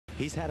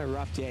He's had a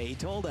rough day. He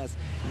told us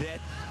that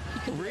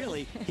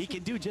really he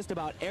can do just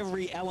about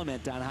every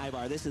element on high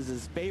bar. This is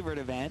his favorite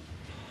event.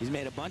 He's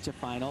made a bunch of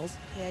finals.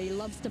 Yeah, he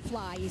loves to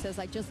fly. He says,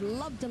 I just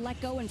love to let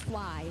go and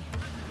fly.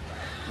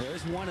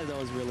 There's one of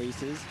those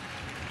releases.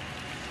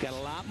 Got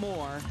a lot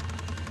more.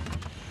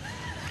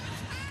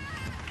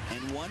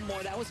 And one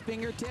more. That was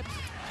fingertips.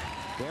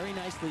 Very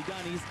nicely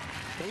done. He's,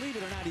 believe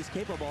it or not, he's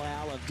capable,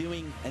 Al, of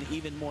doing an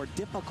even more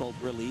difficult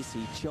release.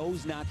 He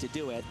chose not to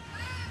do it.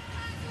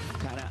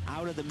 Kind of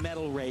out of the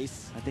medal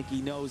race. I think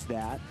he knows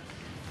that.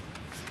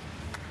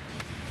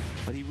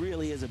 But he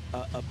really is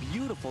a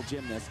beautiful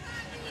gymnast.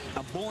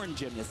 A born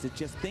gymnast. It's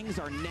just things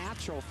are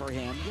natural for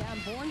him. Yeah,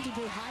 I'm born to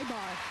do high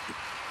bar.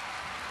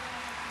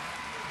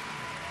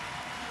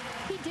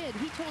 He did.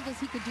 He told us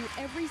he could do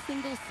every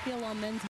single skill on men's